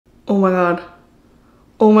Oh my god.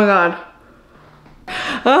 Oh my god.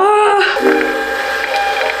 Ah!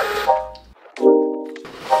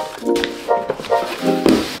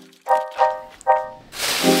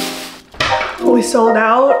 We sold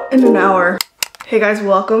out in an hour. Hey guys,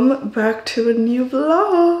 welcome back to a new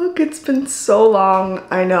vlog. It's been so long,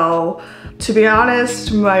 I know. To be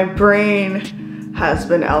honest, my brain has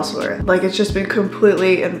been elsewhere. Like, it's just been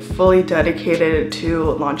completely and fully dedicated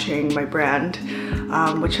to launching my brand,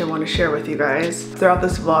 which I want to share with you guys. Throughout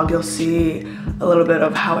this vlog, you'll see a little bit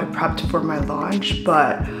of how I prepped for my launch,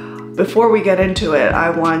 but before we get into it, I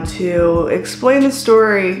want to explain the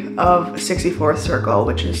story of 64th Circle,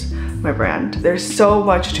 which is my brand. There's so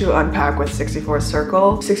much to unpack with 64th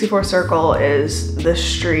Circle. 64th Circle is the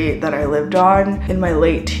street that I lived on in my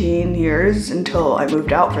late teen years until I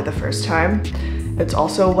moved out for the first time. It's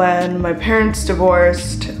also when my parents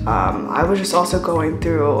divorced. I was just also going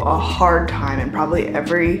through a hard time in probably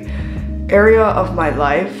every area of my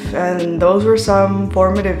life, and those were some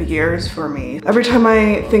formative years for me. Every time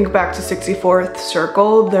I think back to 64th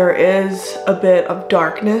Circle, there is a bit of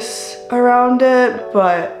darkness around it,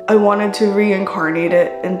 but I wanted to reincarnate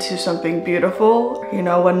it into something beautiful. You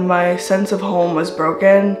know, when my sense of home was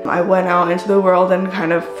broken, I went out into the world and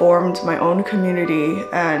kind of formed my own community,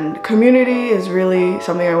 and community is really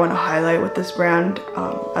something I want to highlight with this brand,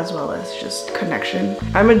 as well as just connection.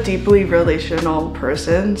 I'm a deeply relational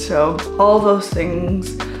person, so all those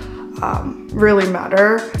things really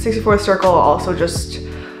matter. 64th Circle also just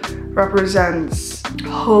represents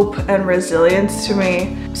hope and resilience to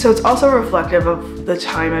me. So it's also reflective of the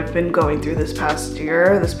time I've been going through this past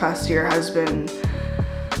year. This past year has been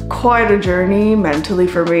quite a journey mentally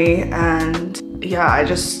for me, and yeah, I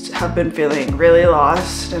just have been feeling really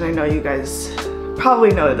lost, and I know you guys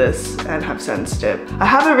probably know this and have sensed it. I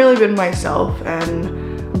haven't really been myself, and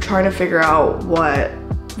I'm trying to figure out what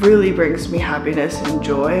really brings me happiness and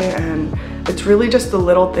joy, and it's really just the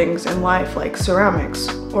little things in life, like ceramics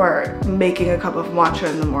or making a cup of matcha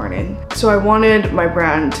in the morning. So I wanted my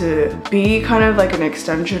brand to be kind of like an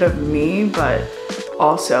extension of me, but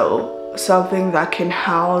also something that can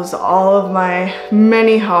house all of my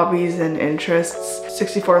many hobbies and interests.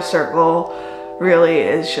 64th Circle really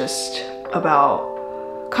is just about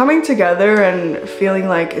coming together and feeling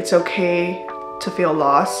like it's okay to feel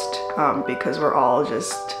lost, because we're all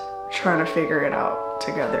just trying to figure it out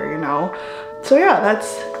together, you know? So yeah,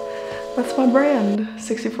 that's my brand,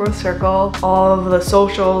 64th Circle. All of the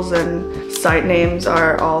socials and site names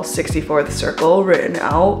are all 64th Circle written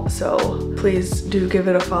out, so please do give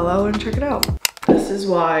it a follow and check it out. This is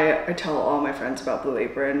why I tell all my friends about Blue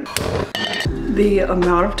Apron. The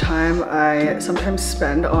amount of time I sometimes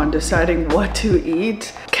spend on deciding what to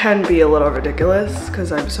eat can be a little ridiculous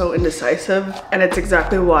because I'm so indecisive, and it's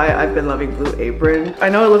exactly why I've been loving Blue Apron. I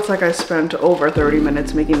know it looks like I spent over 30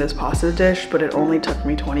 minutes making this pasta dish, but it only took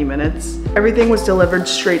me 20 minutes. Everything was delivered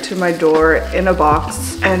straight to my door in a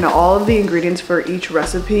box, and all of the ingredients for each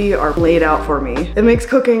recipe are laid out for me. It makes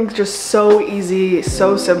cooking just so easy,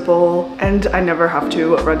 so simple, and I never have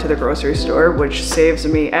to run to the grocery store, which saves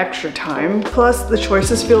me extra time. Plus, the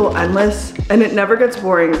choices feel endless, and it never gets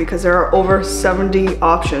boring because there are over 70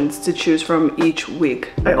 options to choose from each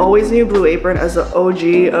week. I always knew Blue Apron as the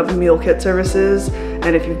OG of meal kit services,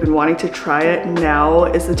 and if you've been wanting to try it, now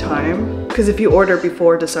is the time. Because if you order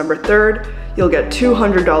before December 3rd, you'll get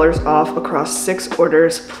 $200 off across 6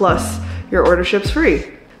 orders, plus your order ships free.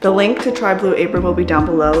 The link to try Blue Apron will be down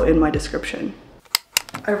below in my description.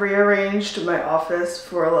 I rearranged my office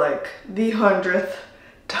for like the 100th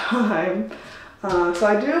time. So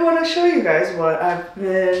I do want to show you guys what I've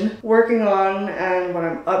been working on and what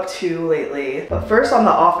I'm up to lately. But first, on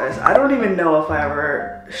the office, I don't even know if I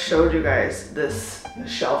ever showed you guys this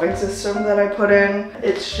shelving system that I put in.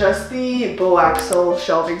 It's just the bow-axle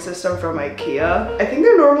shelving system from IKEA. I think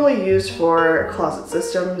they're normally used for closet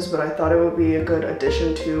systems, but I thought it would be a good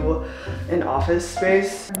addition to an office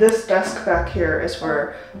space. This desk back here is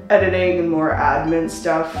for editing and more admin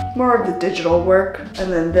stuff, more of the digital work.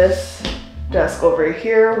 And then this desk over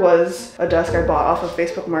here was a desk I bought off of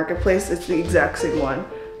Facebook Marketplace. It's the exact same one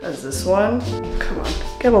as this one. Come on,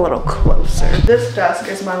 get a little closer. This desk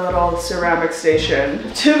is my little ceramic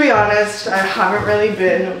station. To be honest, I haven't really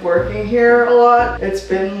been working here a lot. It's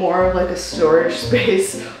been more of like a storage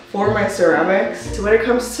space for my ceramics. So when it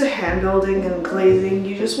comes to hand building and glazing,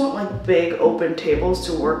 you just want like big open tables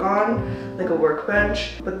to work on, like a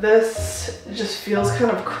workbench. But this just feels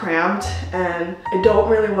kind of cramped, and I don't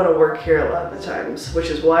really want to work here a lot of the times, which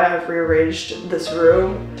is why I've rearranged this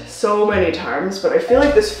room so many times. But I feel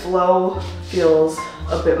like this flow feels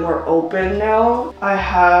a bit more open now. I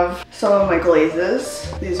have some of my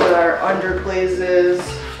glazes. These are our under glazes,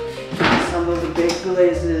 some of the big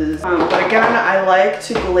glazes. But again, I like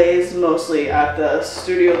to glaze mostly at the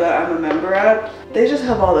studio that I'm a member at. They just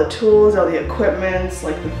have all the tools, all the equipments,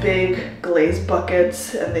 like the big glaze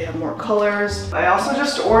buckets, and they have more colors. I also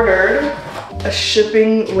just ordered a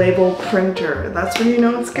shipping label printer. That's when you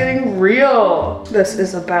know it's getting real. This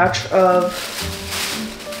is a batch of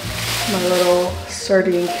my little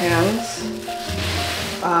sardine cans.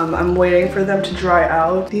 I'm waiting for them to dry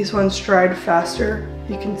out. These ones dried faster.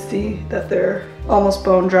 You can see that they're almost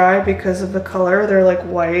bone dry because of the color. They're like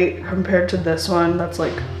white compared to this one that's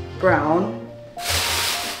like brown.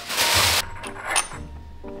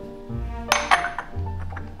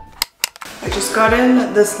 I just got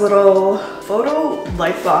in this little photo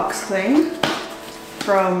light box thing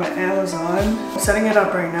from Amazon. I'm setting it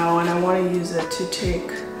up right now and I want to use it to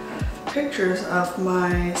take pictures of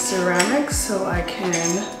my ceramics so I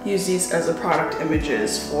can use these as a product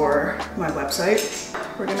images for my website.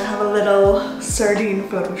 We're gonna have a little sardine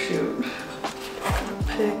photo shoot.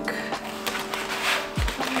 Pick.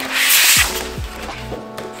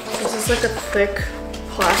 This is like a thick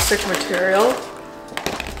plastic material.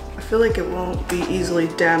 I feel like it won't be easily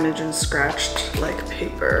damaged and scratched like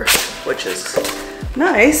paper, which is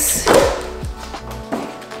nice.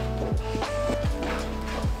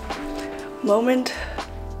 Moment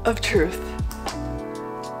of truth.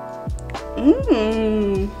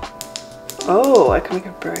 Oh, I can make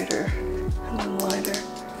it brighter and then lighter.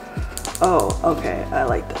 Oh, okay, I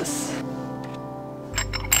like this.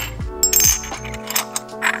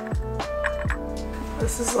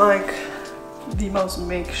 This is like the most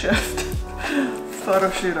makeshift photo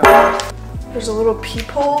shoot ever. There's a little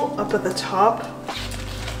peephole up at the top,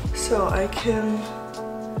 so I can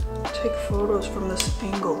take photos from this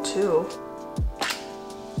angle too.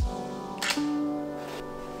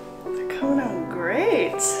 They're coming out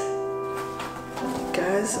great. You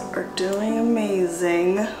guys are doing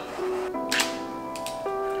amazing.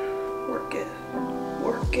 Work it,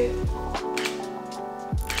 work it.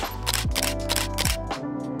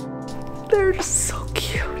 They're just so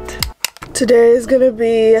cute. Today is gonna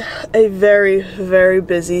be a very, very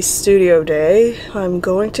busy studio day. I'm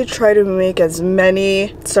going to try to make as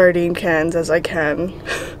many sardine cans as I can.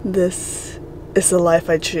 This is the life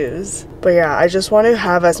I choose. But yeah, I just want to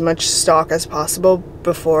have as much stock as possible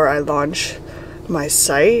before I launch my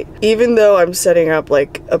site. Even though I'm setting up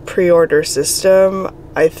like a pre-order system,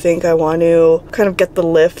 I think I want to kind of get the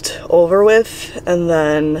lift over with, and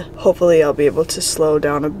then hopefully I'll be able to slow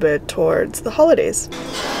down a bit towards the holidays.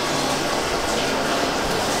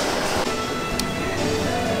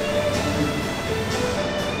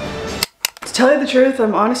 To tell you the truth,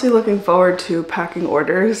 I'm honestly looking forward to packing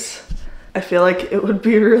orders. I feel like it would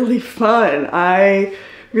be really fun. I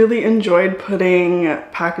really enjoyed putting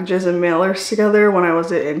packages and mailers together when I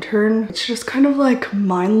was an intern. It's just kind of like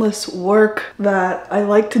mindless work that I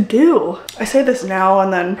like to do. I say this now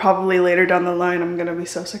and then probably later down the line I'm gonna be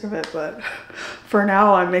so sick of it, but for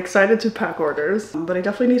now I'm excited to pack orders. But I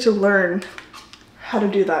definitely need to learn how to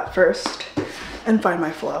do that first and find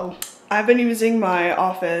my flow. I've been using my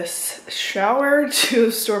office shower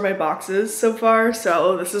to store my boxes so far,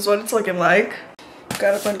 so this is what it's looking like.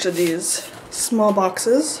 Got a bunch of these small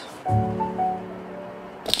boxes.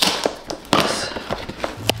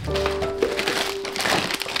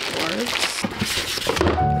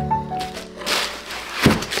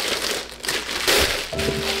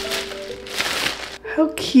 How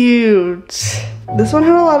cute. This one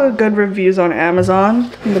had a lot of good reviews on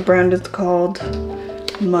Amazon, and the brand is called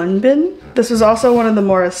Munbin. This was also one of the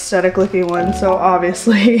more aesthetic looking ones, so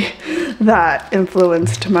obviously that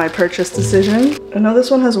influenced my purchase decision. I know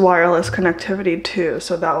this one has wireless connectivity too,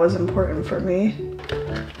 so that was important for me.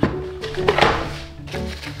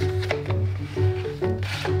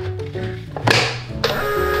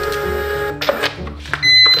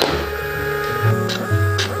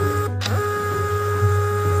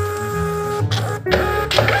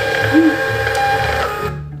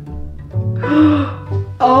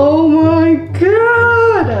 Oh my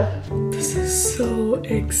god! This is so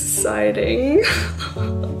exciting.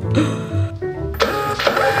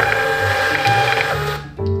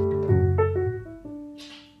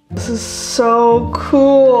 This is so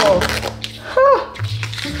cool. Huh.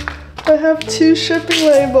 I have 2 shipping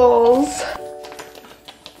labels.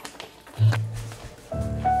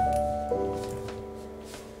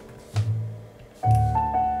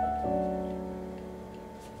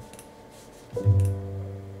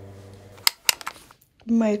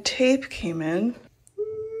 My tape came in.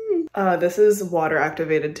 This is water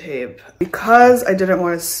activated tape. Because I didn't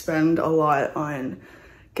want to spend a lot on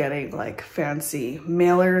getting like fancy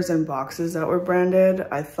mailers and boxes that were branded,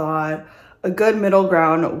 I thought a good middle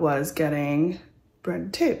ground was getting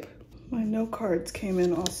branded tape. My note cards came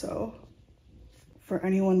in also. For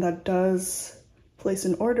anyone that does place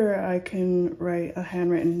an order, I can write a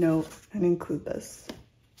handwritten note and include this.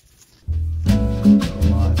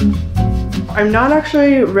 I'm not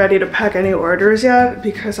actually ready to pack any orders yet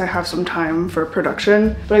because I have some time for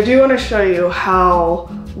production, but I do want to show you how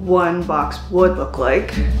one box would look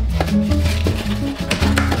like.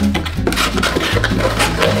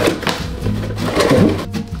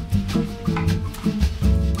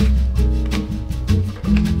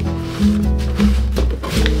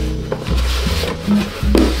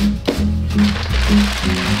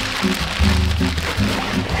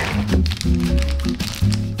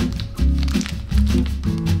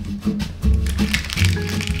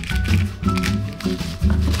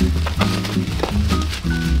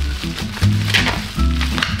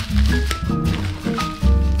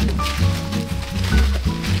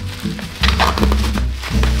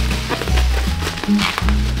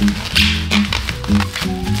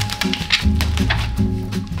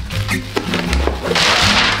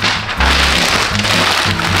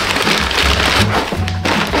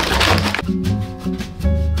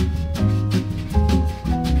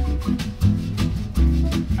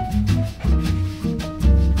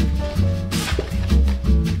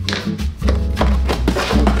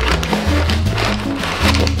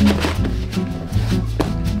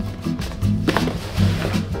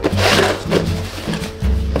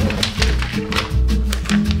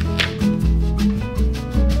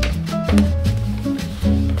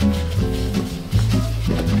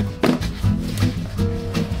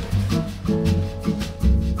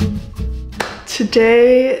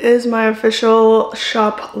 Today is my official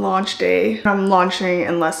shop launch day. I'm launching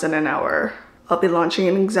in less than an hour. I'll be launching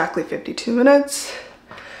in exactly 52 minutes.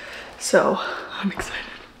 So I'm excited.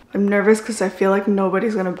 I'm nervous because I feel like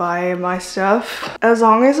nobody's gonna buy my stuff. As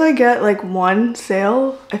long as I get like one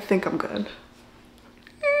sale, I think I'm good.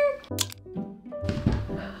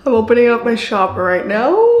 I'm opening up my shop right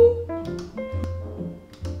now.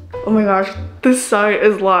 Oh my gosh, this site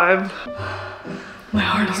is live. My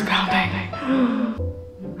heart is pounding.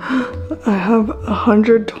 I have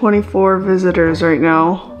 124 visitors right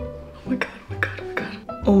now. Oh my god, oh my god,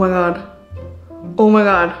 oh my god. Oh my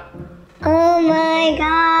god. Oh my god. Oh my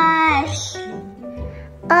gosh.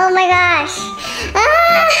 Oh my gosh.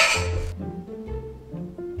 Ah!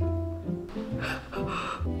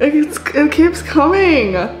 It keeps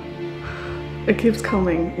coming. It keeps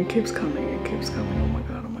coming. It keeps coming. It keeps coming. Oh my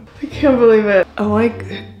god, oh my god. I can't believe it. I'm like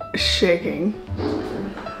shaking.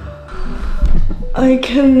 I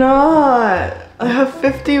cannot. I have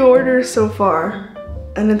 50 orders so far,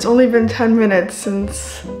 and it's only been 10 minutes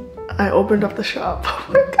since I opened up the shop. Oh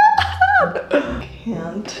my god! I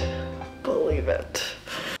can't believe it.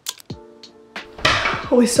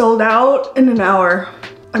 We sold out in an hour.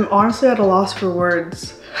 I'm honestly at a loss for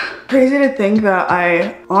words. Crazy to think that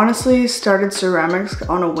I honestly started ceramics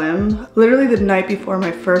on a whim. Literally the night before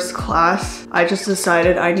my first class, I just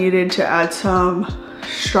decided I needed to add some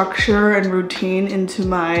structure and routine into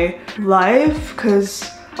my life because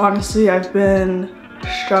honestly I've been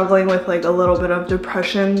struggling with like a little bit of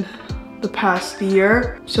depression the past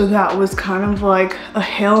year, so that was kind of like a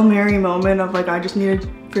Hail Mary moment of like I just needed to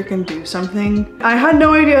freaking do something. I had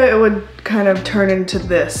no idea it would kind of turn into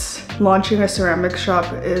this. Launching a ceramic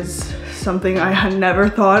shop is something I had never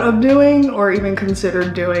thought of doing or even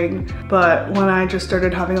considered doing, but when I just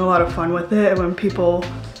started having a lot of fun with it and when people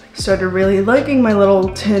started really liking my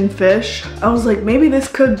little tin fish, I was like, maybe this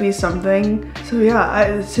could be something. So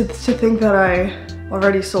yeah, to think that I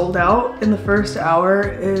already sold out in the first hour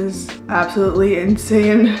is absolutely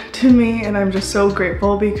insane to me, and I'm just so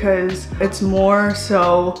grateful because it's more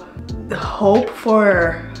so hope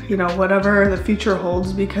for, you know, whatever the future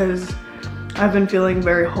holds, because I've been feeling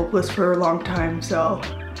very hopeless for a long time. So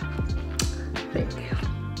thank you.